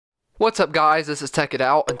What's up guys, this is Tech It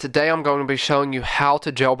Out, and today I'm going to be showing you how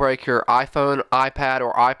to jailbreak your iPhone, iPad,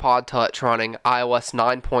 or iPod Touch running iOS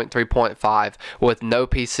 9.3.5 with no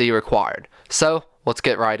PC required. So, let's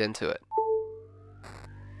get right into it.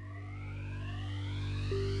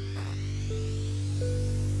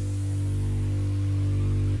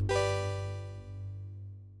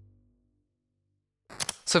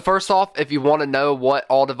 So first off, if you want to know what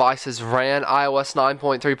all devices ran iOS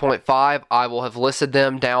 9.3.5, I will have listed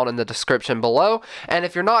them down in the description below. And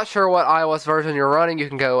if you're not sure what iOS version you're running, you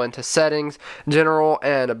can go into Settings, General,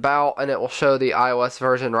 and About, and it will show the iOS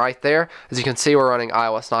version right there. As you can see, we're running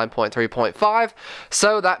iOS 9.3.5.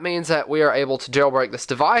 So that means that we are able to jailbreak this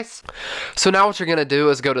device. So now what you're going to do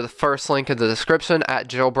is go to the first link in the description at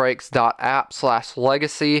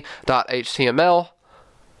jailbreaks.app/legacy.html.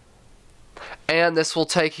 And this will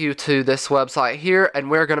take you to this website here, and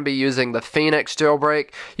we're going to be using the Phoenix jailbreak.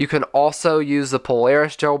 You can also use the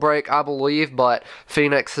Polaris jailbreak, I believe, but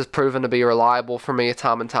Phoenix has proven to be reliable for me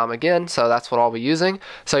time and time again, so that's what I'll be using.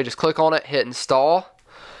 So you just click on it, hit install,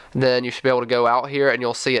 then you should be able to go out here and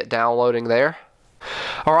you'll see it downloading there.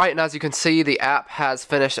 Alright, and as you can see, the app has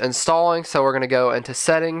finished installing, so we're going to go into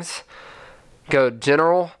Settings, go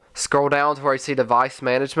General, scroll down to where you see Device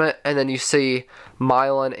Management, and then you see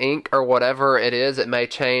Mylan Inc. or whatever it is. It may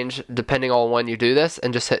change depending on when you do this,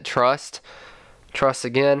 and just hit Trust. Trust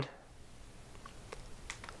again.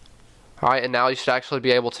 Alright, and now you should actually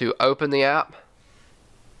be able to open the app.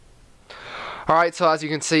 Alright, so as you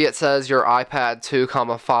can see, it says your iPad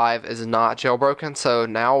 2,5 is not jailbroken, so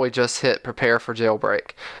now we just hit Prepare for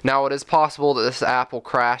Jailbreak. Now it is possible that this app will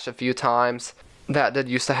crash a few times. That did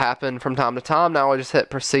used to happen from time to time. Now we just hit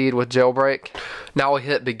Proceed with Jailbreak. Now we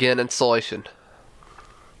hit Begin Installation.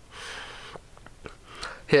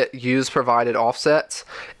 Hit Use Provided Offsets.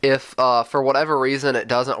 If for whatever reason it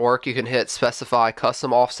doesn't work, you can hit Specify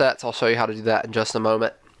Custom Offsets. I'll show you how to do that in just a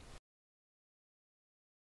moment.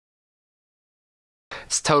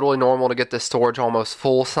 It's totally normal to get this storage almost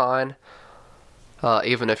full sign,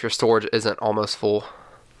 even if your storage isn't almost full.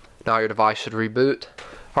 Now your device should reboot.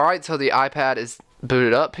 Alright, so the iPad is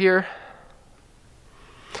booted up here.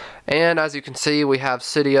 And as you can see, we have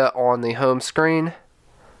Cydia on the home screen.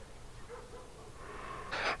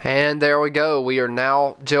 And there we go. We are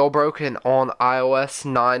now jailbroken on iOS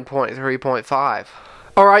 9.3.5.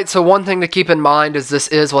 Alright, so one thing to keep in mind is this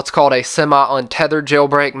is what's called a semi-untethered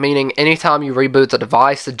jailbreak, meaning anytime you reboot the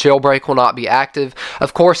device, the jailbreak will not be active.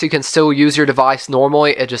 Of course, you can still use your device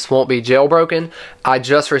normally, it just won't be jailbroken. I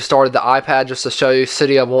just restarted the iPad just to show you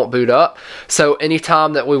Cydia won't boot up. So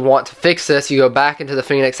anytime that we want to fix this, you go back into the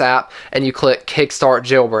Phoenix app and you click Kickstart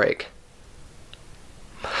Jailbreak.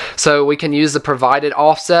 So we can use the provided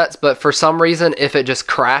offsets, but for some reason, if it just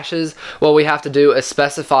crashes, what we have to do is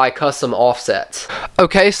specify custom offsets.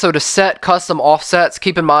 Okay, so to set custom offsets,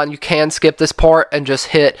 keep in mind you can skip this part and just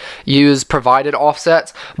hit Use Provided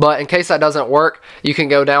Offsets, but in case that doesn't work, you can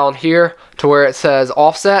go down here to where it says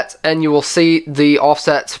Offsets, and you will see the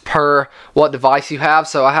offsets per what device you have.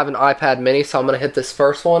 So I have an iPad mini, so I'm going to hit this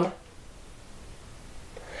first one,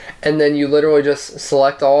 and then you literally just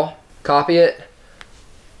select all, copy it,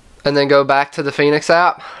 and then go back to the Phoenix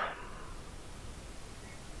app.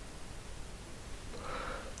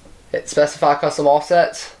 Hit Specify Custom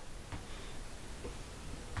Offsets.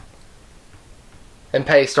 And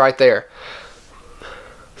paste right there.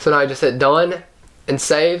 So now you just hit Done and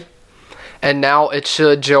Save. And now it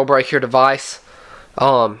should jailbreak your device.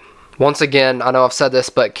 Once again, I know I've said this,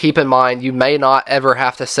 but keep in mind you may not ever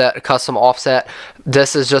have to set a custom offset.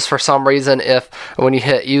 This is just for some reason if when you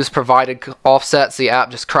hit Use Provided Offsets, the app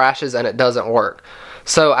just crashes and it doesn't work.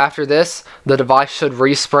 So after this, the device should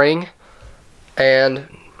respring and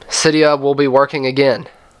Cydia will be working again.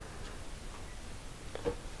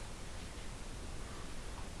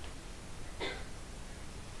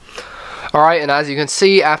 Alright, and as you can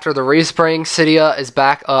see, after the respring, Cydia is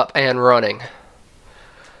back up and running.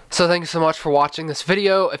 So thank you so much for watching this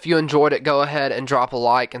video. If you enjoyed it, go ahead and drop a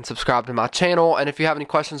like and subscribe to my channel. And if you have any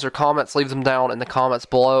questions or comments, leave them down in the comments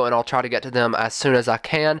below and I'll try to get to them as soon as I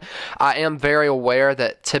can. I am very aware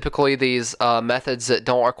that typically these methods that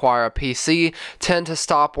don't require a PC tend to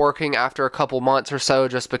stop working after a couple months or so,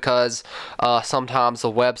 just because sometimes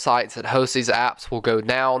the websites that host these apps will go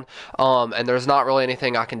down, and there's not really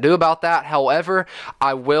anything I can do about that. However,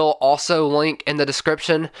 I will also link in the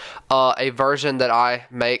description a version that I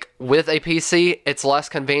make with a PC. It's less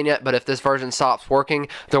convenient, but if this version stops working,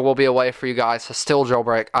 there will be a way for you guys to still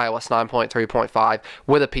jailbreak iOS 9.3.5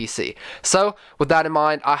 with a PC. So with that in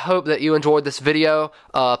mind, I hope that you enjoyed this video.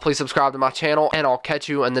 Please subscribe to my channel, and I'll catch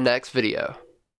you in the next video.